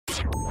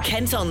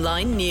Kent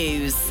Online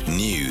News.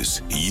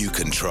 News you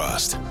can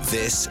trust.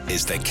 This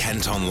is the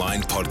Kent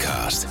Online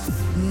Podcast.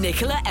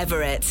 Nicola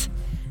Everett.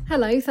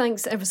 Hello,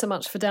 thanks ever so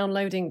much for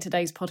downloading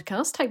today's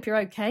podcast. Hope you're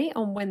okay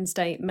on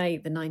Wednesday, May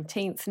the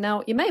 19th.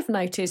 Now, you may have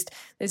noticed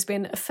there's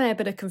been a fair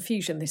bit of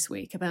confusion this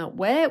week about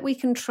where we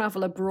can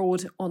travel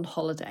abroad on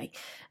holiday.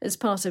 As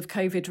part of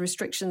COVID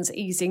restrictions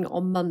easing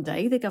on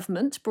Monday, the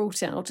government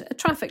brought out a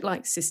traffic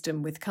light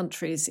system with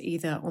countries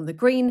either on the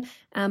green,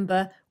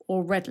 amber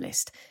or red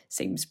list.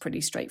 Seems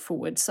pretty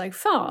straightforward so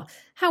far.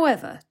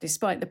 However,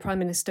 despite the Prime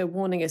Minister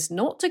warning us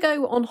not to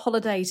go on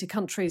holiday to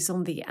countries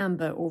on the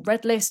amber or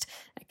red list,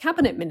 a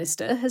Cabinet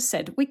Minister has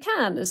said we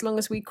can as long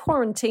as we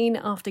quarantine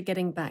after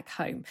getting back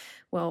home.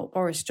 Well,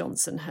 Boris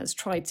Johnson has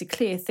tried to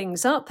clear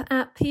things up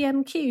at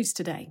PMQs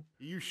today.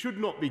 You should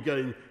not be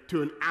going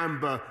to an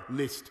amber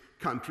list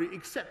country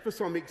except for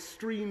some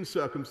extreme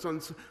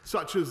circumstance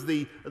such as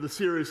the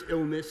serious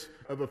illness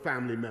of a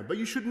family member.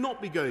 You should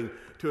not be going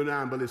to an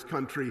amber list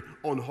country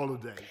on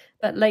holiday.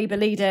 But Labour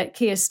leader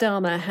Keir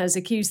Starmer has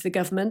accused the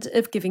government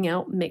of giving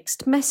out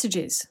mixed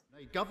messages.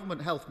 A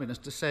government health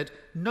minister said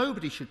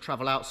nobody should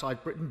travel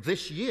outside Britain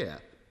this year.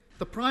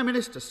 The Prime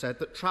Minister said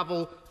that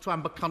travel to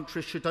amber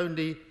countries should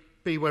only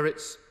be where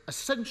it's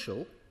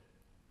essential.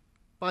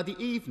 By the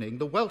evening,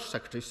 the Welsh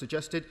Secretary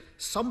suggested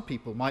some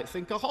people might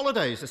think a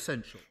holiday is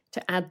essential.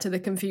 To add to the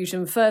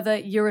confusion further,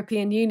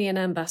 European Union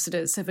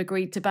ambassadors have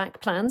agreed to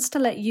back plans to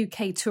let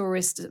UK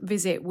tourists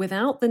visit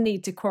without the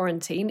need to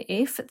quarantine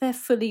if they're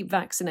fully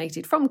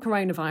vaccinated from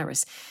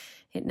coronavirus.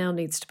 It now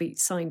needs to be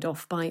signed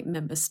off by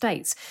member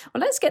states.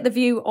 Well, let's get the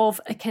view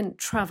of a Kent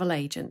travel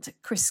agent.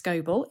 Chris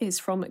Scoble is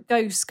from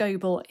Go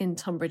Scoble in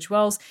Tunbridge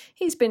Wells.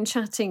 He's been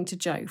chatting to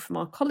Joe from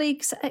our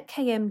colleagues at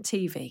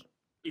KMTV.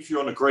 If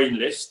you're on a green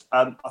list,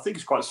 I think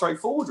it's quite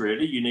straightforward,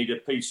 really. You need a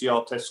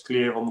PCR test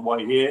clear on the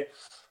way here,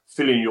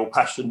 fill in your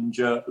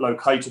passenger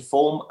locator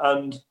form,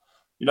 and,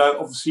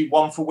 obviously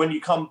one for when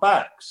you come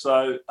back.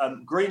 So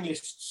green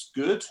list's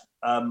good.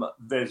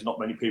 There's not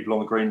many people on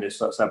the green list.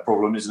 That's our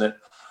problem, isn't it?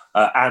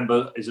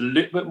 Amber is a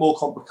little bit more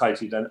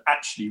complicated and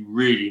actually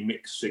really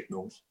mixed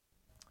signals.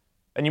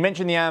 And you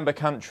mentioned the amber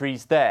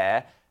countries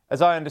there.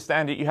 As I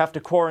understand it, you have to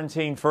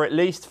quarantine for at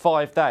least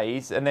 5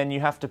 days and then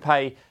you have to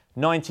pay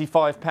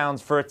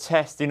 £95 for a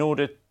test in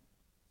order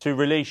to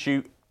release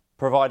you,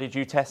 provided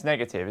you test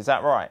negative. Is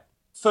that right?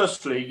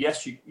 Firstly,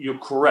 yes, you're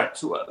correct.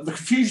 The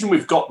confusion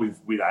we've got with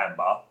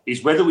Amber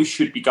is whether we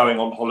should be going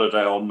on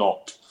holiday or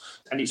not.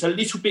 And it's a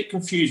little bit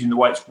confusing the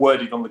way it's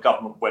worded on the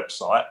government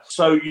website.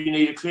 So you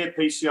need a clear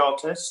PCR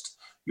test.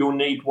 You'll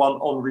need one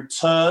on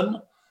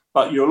return,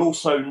 but you'll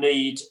also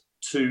need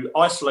to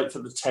isolate for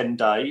the 10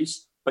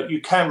 days. But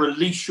you can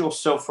release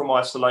yourself from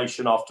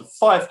isolation after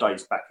 5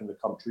 days back in the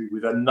country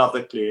with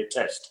another clear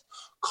test.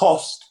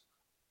 Costs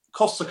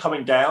are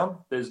coming down.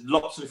 There's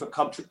lots of different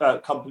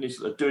companies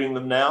that are doing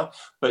them now.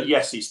 But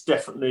yes, it's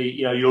definitely,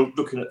 you're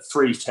looking at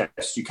 3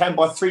 tests. You can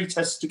buy 3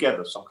 tests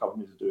together. Some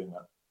companies are doing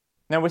that.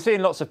 Now, we're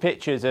seeing lots of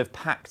pictures of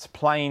packed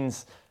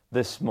planes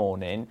this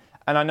morning.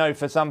 And I know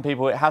for some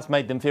people it has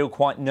made them feel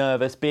quite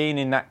nervous being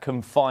in that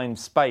confined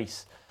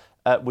space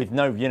with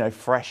no,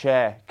 fresh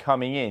air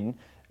coming in.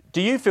 Do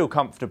you feel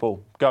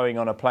comfortable going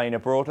on a plane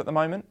abroad at the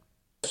moment?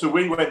 So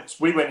we went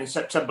in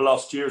September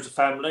last year as a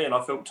family, and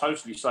I felt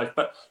totally safe.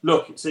 But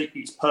look,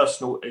 it's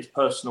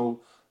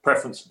personal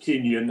preference,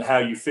 opinion, how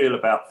you feel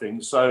about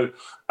things. So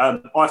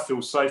I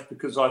feel safe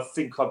because I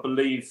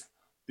believe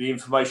the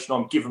information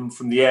I'm given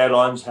from the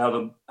airlines,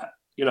 how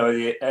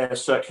the air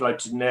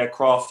circulated in the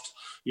aircraft.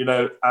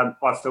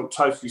 I felt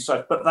totally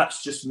safe. But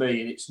that's just me,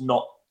 and it's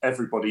not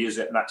everybody, is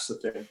it? And that's the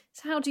thing.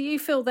 So how do you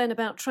feel then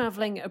about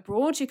travelling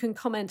abroad? You can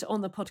comment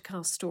on the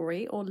podcast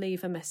story or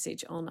leave a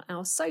message on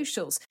our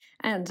socials.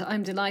 And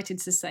I'm delighted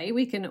to say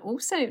we can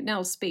also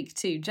now speak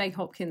to Jay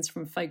Hopkins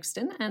from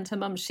Folkestone and her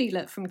mum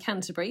Sheila from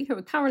Canterbury, who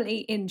are currently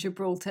in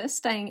Gibraltar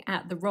staying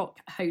at the Rock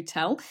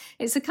Hotel.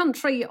 It's a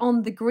country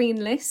on the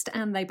green list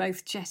and they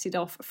both jetted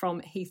off from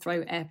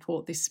Heathrow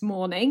Airport this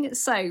morning.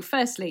 So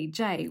firstly,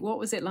 Jay, what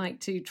was it like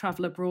to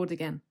travel abroad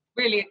again?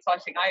 Really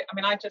exciting.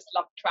 I just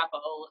love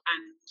travel,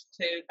 and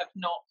to have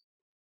not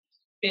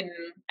been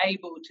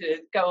able to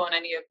go on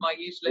any of my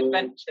usual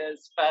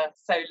adventures for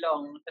so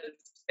long has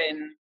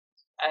been,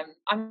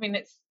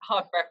 it's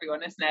hard for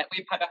everyone, isn't it?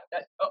 We've had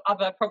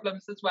other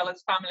problems as well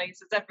as families,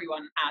 as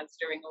everyone has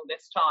during all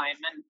this time,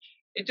 and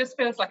it just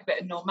feels like a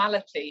bit of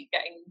normality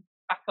getting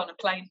back on a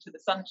plane to the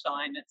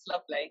sunshine. It's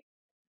lovely.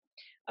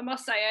 I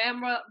must say, I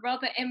am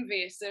rather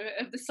envious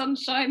of the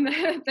sunshine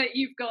that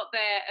you've got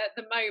there at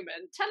the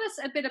moment. Tell us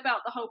a bit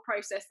about the whole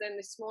process then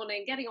this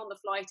morning, getting on the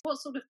flight.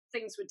 What sort of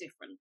things were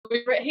different?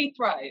 We were at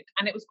Heathrow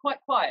and it was quite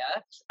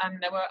quiet,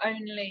 and there were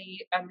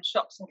only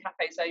shops and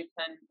cafes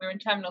open. We were in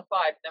Terminal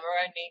 5. There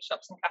were only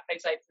shops and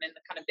cafes open in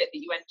the kind of bit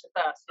that you enter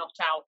first, not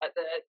out at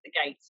the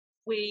gates.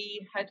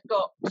 We had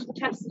got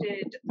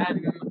tested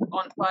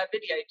via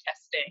video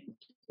testing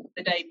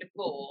the day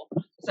before,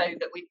 so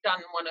that we've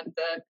done one of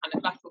the kind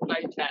of lateral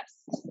flow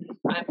tests,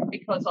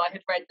 because I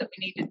had read that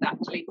we needed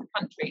that to leave the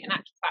country. In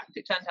actual fact,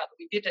 it turned out that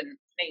we didn't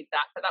need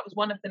that, but that was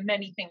one of the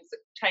many things that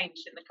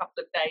changed in the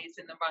couple of days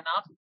in the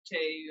run-up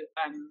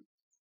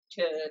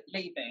to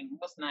leaving,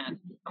 wasn't it?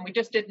 And we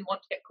just didn't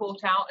want to get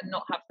caught out and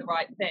not have the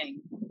right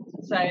thing.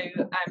 So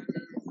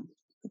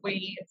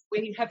we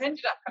have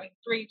ended up having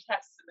 3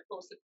 tests in the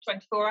course of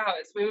 24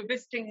 hours. We were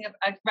visiting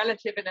a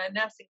relative in a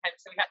nursing home,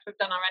 so we had to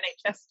have done our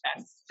NHS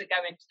tests to go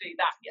in to do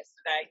that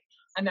yesterday.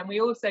 And then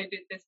we also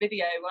did this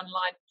video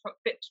online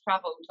fit to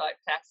travel type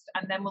test.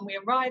 And then when we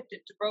arrived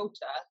at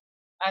Gibraltar,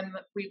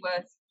 we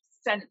were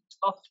sent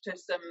off to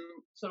some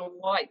sort of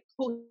white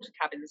porter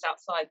cabins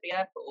outside the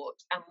airport,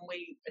 and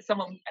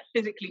someone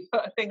physically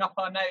put a thing up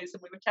our nose,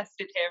 and we were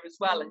tested here as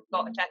well, and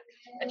got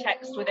a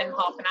text within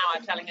half an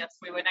hour telling us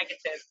we were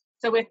negative.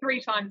 So we're 3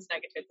 times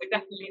negative. We're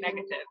definitely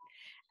negative.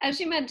 As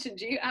you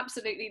mentioned, you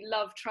absolutely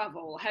love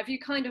travel. Have you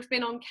kind of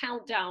been on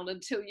countdown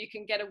until you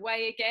can get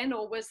away again,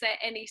 or was there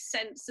any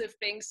sense of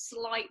being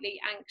slightly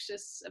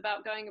anxious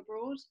about going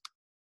abroad?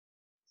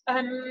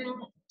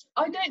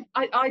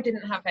 I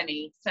didn't have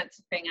any sense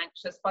of being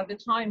anxious. By the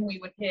time we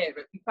were here,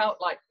 we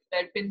felt like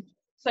there had been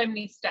so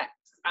many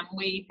steps, and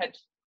we had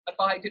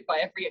abided by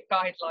every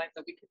guideline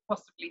that we could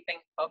possibly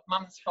think of.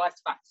 Mum's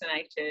twice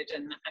vaccinated,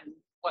 and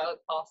well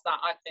past that,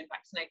 I've been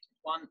vaccinated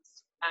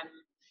once.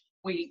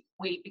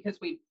 Because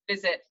we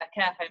visit a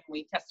care home,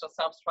 we test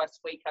ourselves twice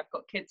a week. I've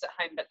got kids at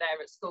home, but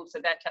they're at school, so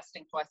they're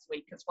testing twice a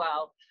week as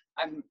well.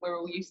 We're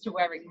all used to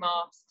wearing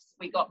masks.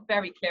 We got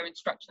very clear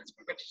instructions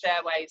from British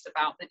Airways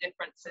about the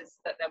differences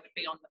that there would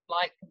be on the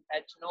flight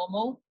compared to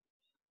normal.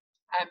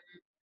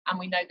 And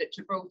we know that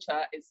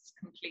Gibraltar is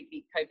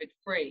completely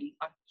COVID-free.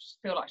 I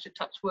feel like I should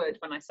touch wood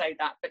when I say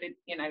that, but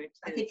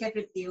I think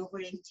everybody over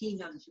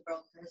 18 on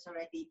Gibraltar has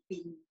already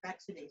been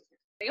vaccinated.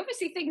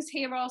 Obviously, things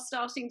here are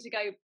starting to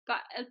go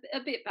back a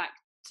bit back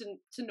to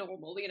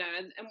normal,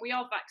 and we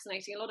are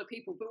vaccinating a lot of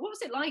people. But what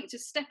was it like to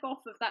step off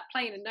of that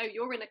plane and know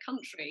you're in a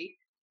country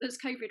that's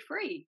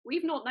COVID-free?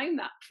 We've not known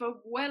that for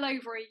well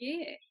over a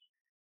year.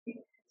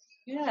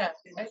 Yeah,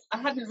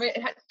 I didn't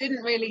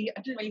really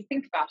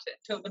think about it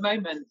until the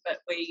moment that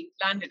we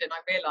landed, and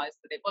I realised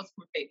that it was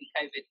completely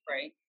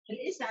COVID-free. It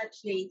is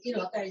actually,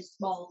 a very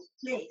small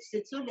place.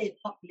 It's only a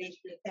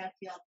population of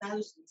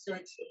 30,000, so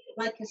it's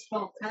like a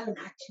small town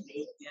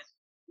actually.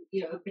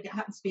 Yeah. But it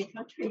happens to be a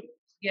country.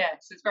 Yeah,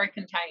 so it's very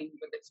contained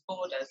with its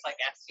borders, I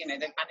guess. They've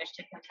managed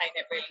to contain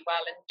it really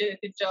well and do a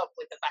good job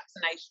with the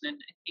vaccination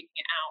and keeping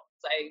it out.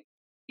 So,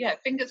 yeah,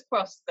 fingers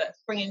crossed that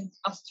bringing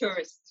us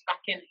tourists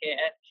back in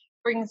here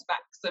brings back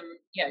some,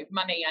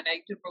 money. I know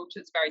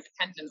Gibraltar's very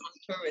dependent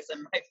on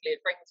tourism. Hopefully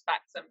it brings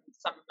back some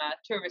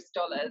tourist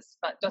dollars,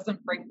 but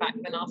doesn't bring back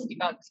the nasty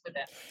bugs with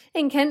it.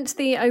 In Kent,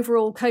 the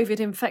overall COVID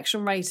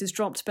infection rate has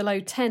dropped below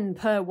 10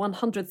 per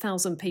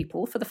 100,000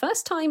 people for the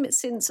first time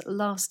since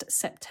last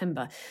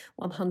September.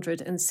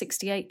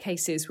 168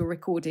 cases were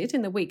recorded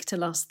in the week to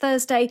last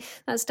Thursday.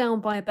 That's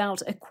down by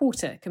about a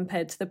quarter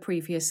compared to the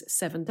previous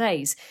 7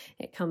 days.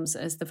 It comes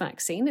as the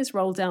vaccine is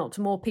rolled out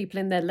to more people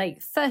in their late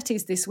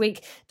 30s this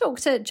week.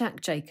 Dr.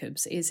 Jack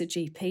Jacobs is a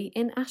GP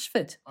in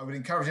Ashford. I would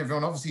encourage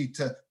everyone, obviously,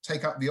 to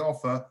take up the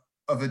offer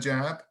of a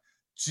jab.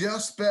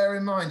 Just bear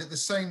in mind, at the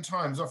same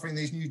time as offering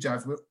these new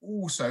jabs, we're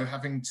also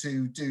having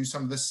to do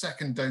some of the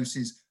second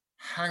doses.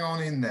 Hang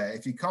on in there.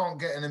 If you can't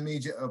get an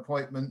immediate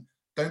appointment,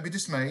 don't be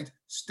dismayed.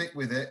 Stick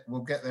with it. We'll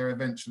get there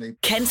eventually.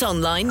 Kent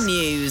Online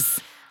News.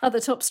 Other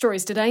top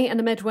stories today, and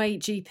a Medway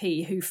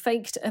GP who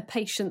faked a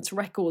patient's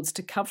records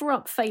to cover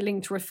up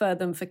failing to refer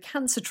them for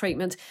cancer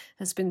treatment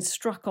has been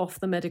struck off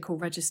the medical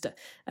register.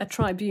 A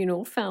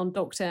tribunal found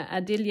Dr.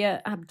 Adilya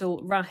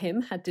Abdul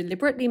Rahim had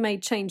deliberately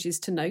made changes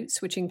to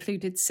notes which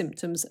included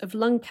symptoms of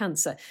lung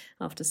cancer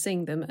after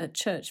seeing them at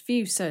Church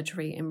View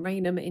Surgery in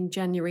Rainham in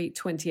January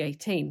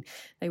 2018.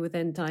 They were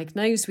then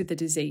diagnosed with the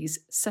disease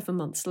 7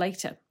 months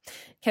later.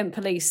 Kent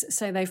Police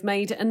say they've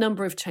made a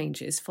number of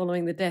changes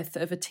following the death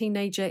of a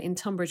teenager in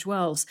Tunbridge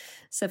Wells.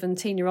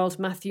 17-year-old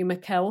Matthew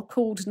McKell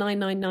called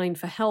 999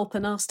 for help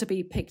and asked to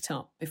be picked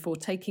up before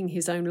taking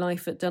his own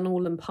life at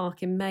Dunallen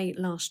Park in May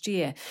last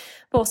year.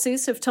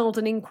 Bosses have told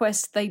an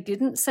inquest they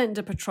didn't send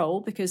a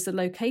patrol because the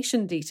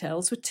location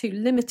details were too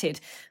limited,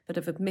 but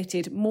have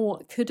admitted more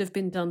could have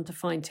been done to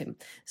find him.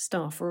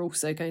 Staff are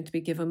also going to be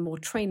given more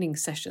training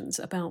sessions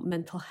about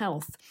mental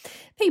health.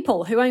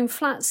 People who own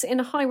flats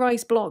in a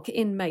high-rise block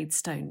in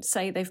Maidstone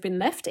say they've been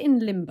left in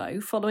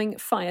limbo following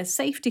fire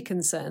safety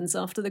concerns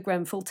after the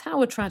Grenfell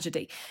Tower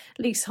tragedy.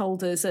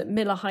 Leaseholders at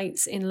Miller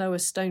Heights in Lower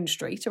Stone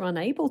Street are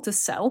unable to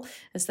sell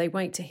as they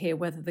wait to hear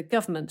whether the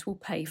government will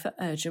pay for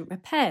urgent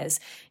repairs.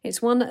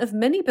 It's one of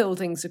many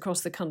buildings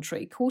across the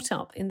country caught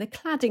up in the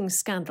cladding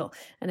scandal,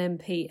 and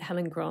MP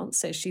Helen Grant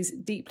says she's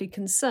deeply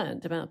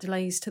concerned about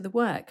delays to the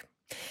work.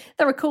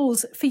 There are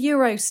calls for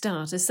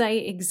Eurostar to say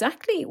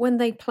exactly when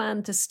they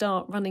plan to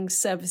start running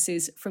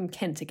services from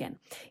Kent again.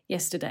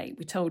 Yesterday,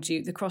 we told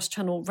you the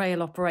cross-channel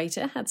rail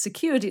operator had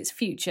secured its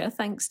future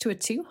thanks to a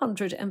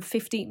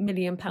 £250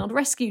 million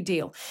rescue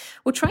deal.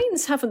 Well,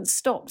 trains haven't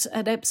stopped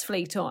at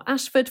Ebbsfleet or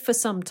Ashford for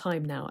some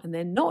time now, and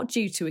they're not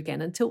due to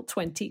again until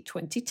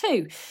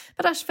 2022.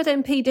 But Ashford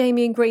MP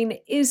Damien Green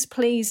is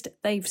pleased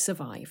they've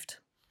survived.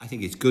 I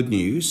think it's good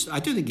news. I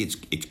don't think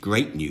it's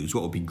great news.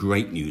 What would be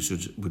great news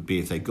would be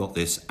if they got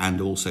this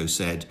and also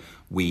said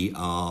we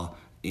are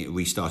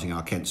restarting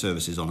our Kent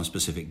services on a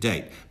specific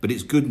date. But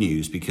it's good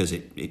news because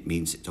it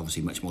means it's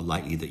obviously much more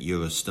likely that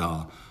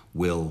Eurostar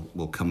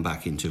will come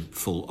back into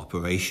full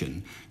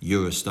operation.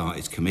 Eurostar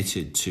is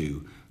committed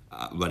to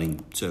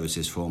running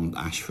services from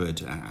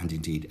Ashford and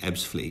indeed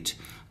Ebbsfleet,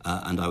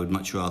 and I would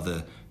much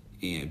rather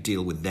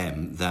deal with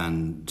them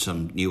than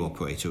some new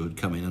operator who would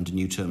come in under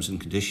new terms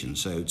and conditions.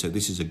 So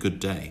this is a good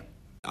day.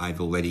 I've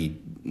already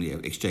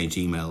exchanged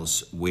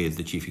emails with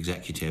the chief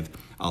executive.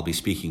 I'll be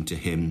speaking to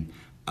him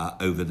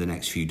over the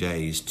next few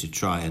days to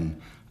try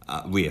and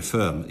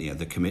reaffirm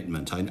the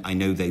commitment. I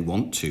know they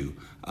want to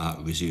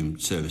resume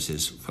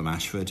services from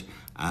Ashford,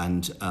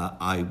 and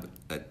I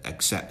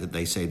accept that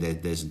they say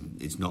that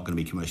it's not going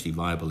to be commercially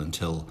viable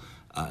until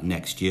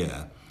next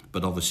year.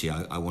 But obviously,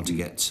 I want to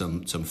get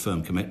some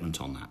firm commitment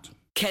on that.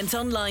 Kent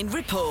Online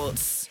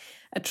reports.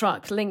 A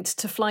truck linked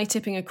to fly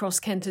tipping across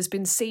Kent has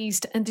been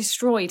seized and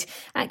destroyed.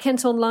 At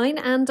Kent Online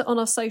and on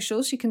our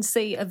socials, you can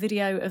see a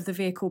video of the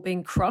vehicle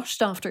being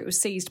crushed after it was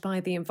seized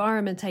by the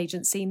Environment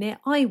Agency near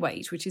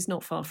Iwade, which is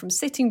not far from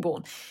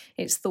Sittingbourne.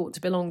 It's thought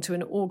to belong to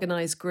an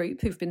organised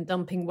group who've been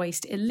dumping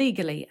waste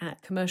illegally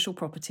at commercial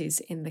properties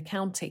in the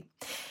county.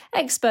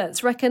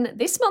 Experts reckon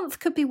this month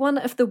could be one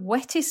of the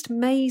wettest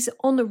Mays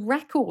on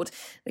record.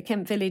 The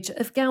Kent village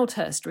of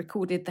Goudhurst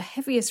recorded the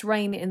heaviest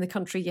rain in the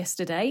country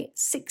yesterday.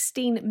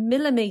 16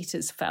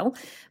 millimetres fell.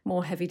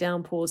 More heavy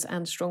downpours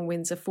and strong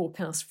winds are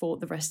forecast for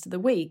the rest of the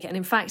week. And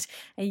in fact,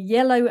 a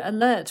yellow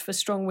alert for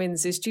strong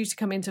winds is due to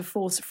come into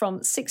force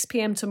from 6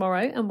 p.m.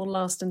 tomorrow and will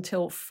last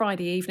until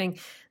Friday evening.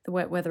 The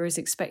wet weather is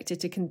expected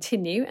to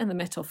continue, and the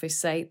Met Office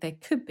say there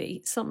could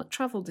be some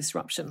travel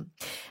disruption.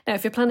 Now,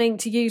 if you're planning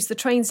to use the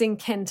trains in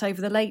Kent over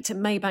the late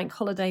Maybank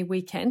holiday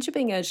weekend, you're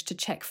being urged to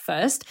check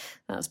first.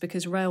 That's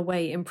because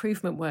railway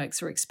improvement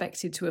works are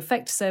expected to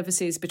affect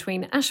services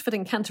between Ashford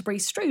and Canterbury,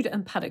 Strood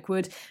and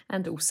Paddockwood,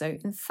 and also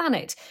in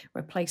Thanet.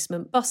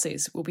 Replacement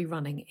buses will be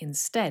running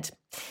instead.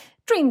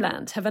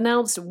 Dreamland have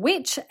announced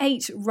which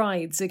 8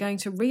 rides are going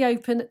to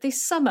reopen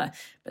this summer,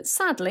 but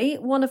sadly,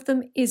 one of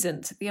them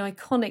isn't, the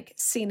iconic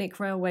Scenic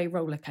Railway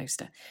roller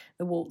coaster.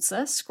 The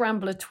Waltzer,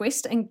 Scrambler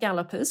Twist and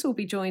Gallopers will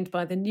be joined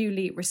by the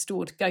newly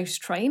restored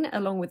Ghost Train,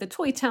 along with the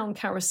Toy Town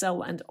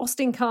Carousel and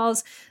Austin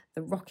Cars,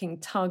 the Rocking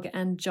Tug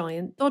and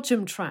Giant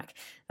Dodgem Track.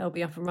 They'll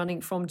be up and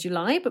running from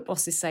July, but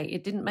bosses say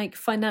it didn't make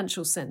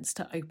financial sense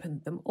to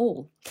open them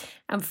all.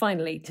 And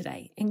finally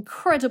today,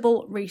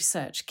 incredible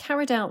research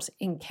carried out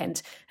in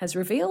Kent has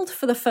revealed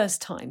for the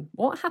first time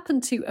what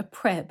happened to a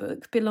prayer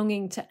book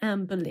belonging to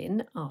Anne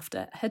Boleyn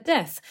after her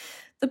death.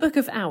 The Book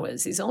of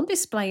Hours is on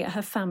display at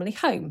her family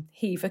home,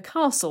 Hever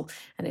Castle,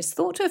 and is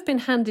thought to have been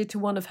handed to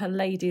one of her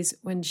ladies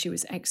when she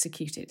was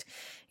executed.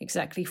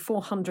 Exactly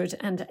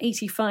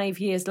 485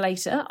 years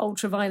later,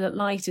 ultraviolet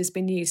light has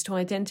been used to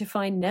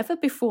identify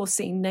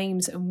never-before-seen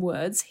names and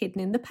words hidden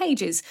in the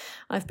pages.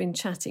 I've been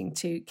chatting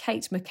to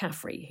Kate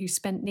McCaffrey, who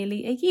spent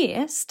nearly a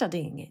year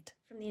studying it.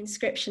 From the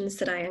inscriptions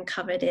that I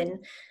uncovered in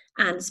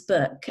Anne's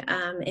book,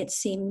 it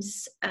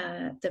seems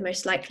the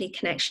most likely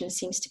connection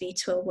seems to be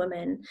to a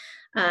woman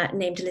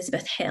named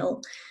Elizabeth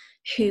Hill,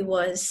 who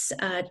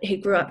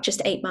grew up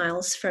just 8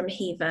 miles from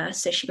Hever.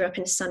 So she grew up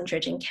in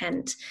Sundridge in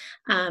Kent,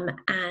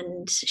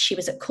 and she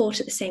was at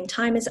court at the same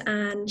time as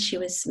Anne. She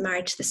was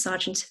married to the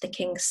Sergeant of the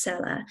King's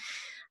Cellar.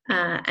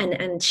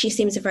 And she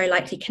seems a very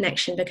likely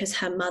connection because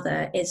her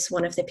mother is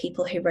one of the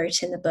people who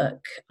wrote in the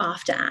book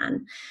after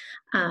Anne.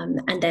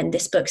 And then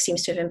this book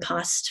seems to have been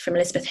passed from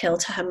Elizabeth Hill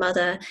to her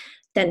mother,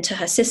 then to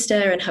her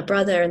sister and her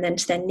brother, and then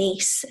to their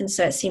niece. And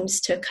so it seems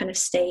to have kind of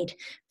stayed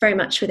very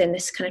much within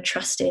this kind of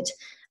trusted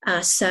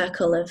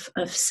circle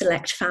of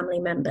select family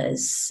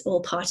members,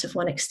 all part of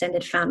one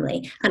extended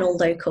family and all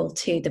local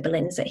to the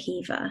Boleyns at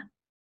Hever.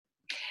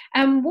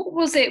 And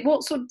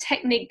what sort of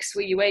techniques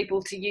were you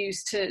able to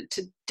use to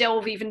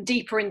delve even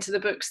deeper into the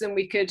books than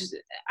we could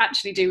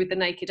actually do with the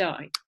naked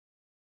eye?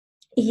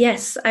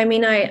 Yes, I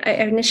mean, I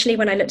initially,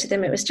 when I looked at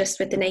them, it was just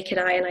with the naked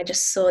eye, and I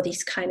just saw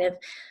these kind of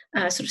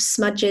sort of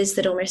smudges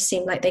that almost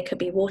seemed like they could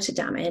be water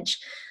damage.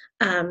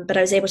 But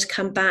I was able to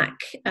come back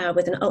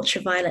with an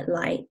ultraviolet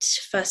light.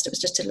 First, it was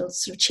just a little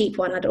sort of cheap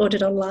one I'd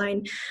ordered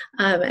online.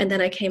 And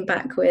then I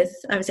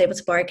was able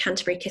to borrow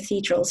Canterbury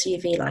Cathedral's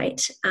UV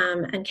light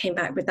and came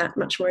back with that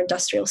much more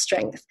industrial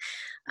strength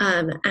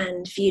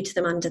and viewed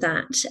them under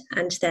that.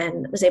 And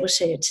then was able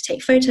to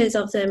take photos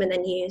of them and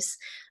then use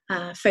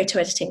photo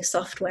editing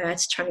software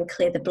to try and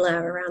clear the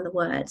blur around the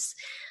words.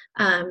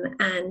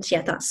 And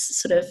yeah,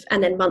 that's sort of,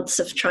 and then months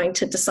of trying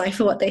to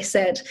decipher what they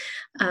said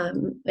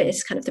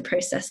is kind of the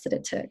process that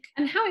it took.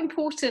 And how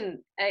important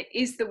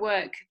is the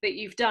work that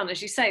you've done?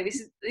 As you say,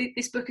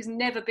 this book has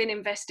never been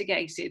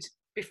investigated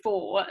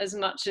before as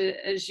much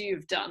as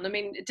you've done. I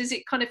mean, does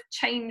it kind of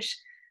change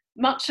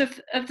much of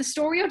the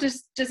story, or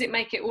does it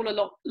make it all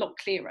a lot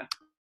clearer?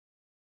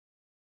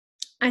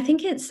 I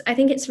think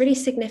it's really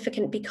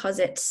significant because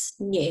it's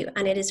new,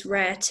 and it is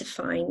rare to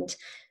find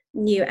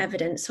new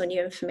evidence or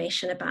new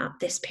information about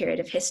this period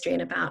of history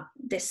and about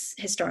this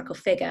historical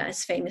figure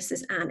as famous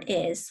as Anne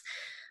is.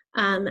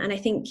 And I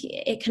think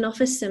it can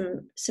offer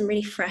some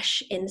really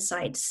fresh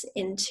insights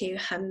into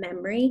her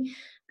memory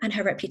and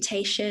her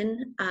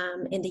reputation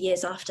in the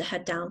years after her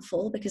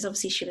downfall, because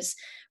obviously she was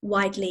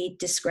widely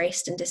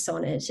disgraced and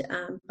dishonoured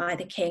by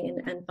the king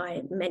and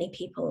by many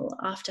people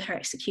after her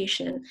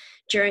execution and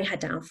during her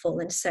downfall.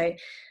 And so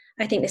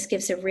I think this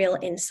gives a real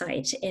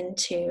insight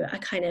into a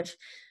kind of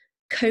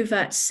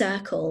covert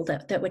circle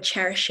that were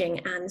cherishing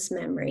Anne's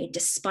memory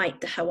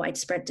despite her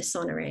widespread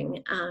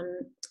dishonouring.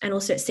 And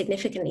also it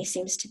significantly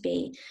seems to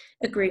be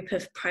a group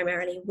of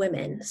primarily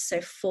women.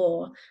 So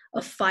 4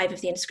 of 5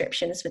 of the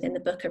inscriptions within the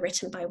book are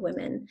written by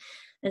women.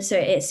 And so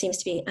it seems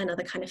to be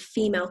another kind of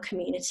female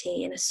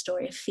community and a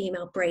story of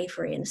female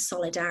bravery and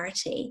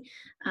solidarity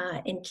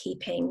in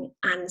keeping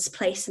Anne's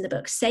place in the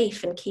book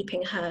safe and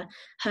keeping her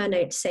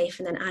notes safe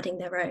and then adding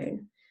their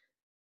own.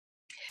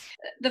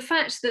 The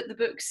fact that the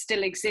book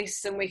still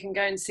exists and we can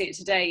go and see it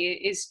today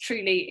is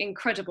truly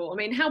incredible. I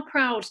mean, how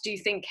proud do you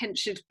think Kent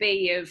should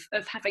be of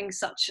having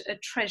such a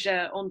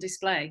treasure on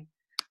display?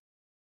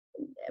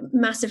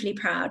 Massively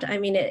proud. I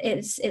mean,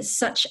 it's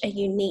such a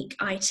unique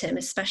item,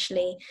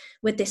 especially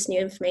with this new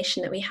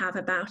information that we have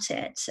about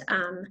it.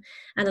 And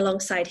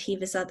alongside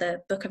Hever's other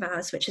book of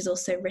hours, which is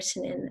also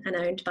written in and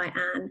owned by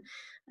Anne.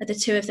 The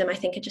 2 of them, I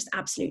think, are just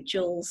absolute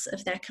jewels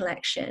of their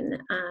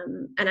collection.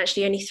 And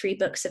actually only 3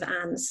 books of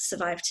Anne's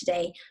survive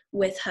today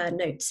with her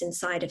notes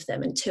inside of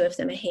them. And 2 of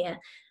them are here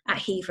at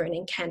Hever and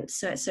in Kent.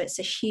 So it's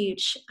a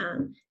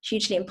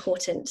hugely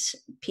important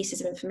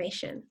pieces of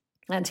information.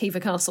 And Hever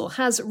Castle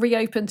has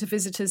reopened to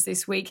visitors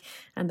this week,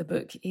 and the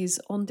book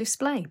is on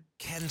display.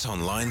 Kent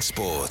Online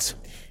Sport.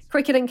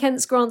 Cricket and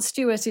Kent's Grant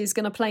Stewart is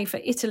going to play for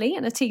Italy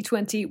in a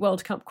T20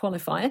 World Cup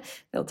qualifier.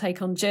 They'll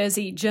take on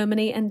Jersey,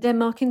 Germany and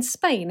Denmark in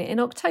Spain in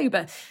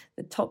October.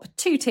 The top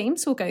 2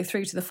 teams will go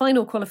through to the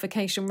final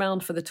qualification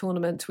round for the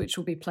tournament, which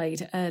will be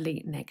played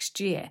early next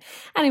year.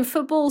 And in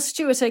football,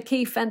 Stuart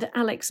O'Keefe and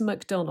Alex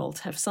McDonald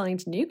have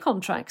signed new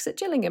contracts at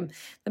Gillingham.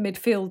 The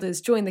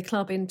midfielders joined the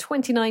club in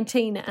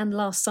 2019 and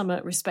last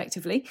summer,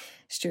 respectively.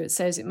 Stuart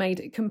says it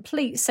made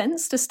complete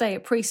sense to stay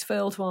at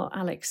Priestfield, while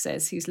Alex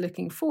says he's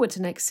looking forward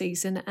to next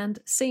season and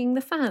seeing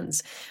the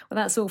fans. Well,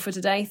 that's all for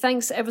today.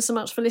 Thanks ever so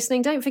much for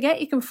listening. Don't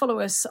forget you can follow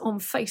us on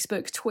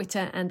Facebook,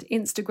 Twitter and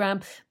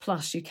Instagram.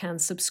 Plus you can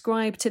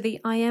subscribe to the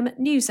IM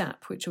News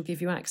app, which will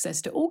give you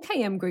access to all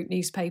KM Group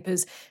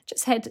newspapers.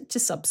 Just head to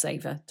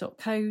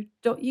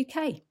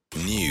subsaver.co.uk.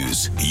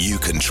 News you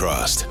can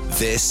trust.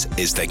 This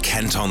is the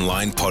Kent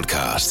Online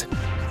Podcast.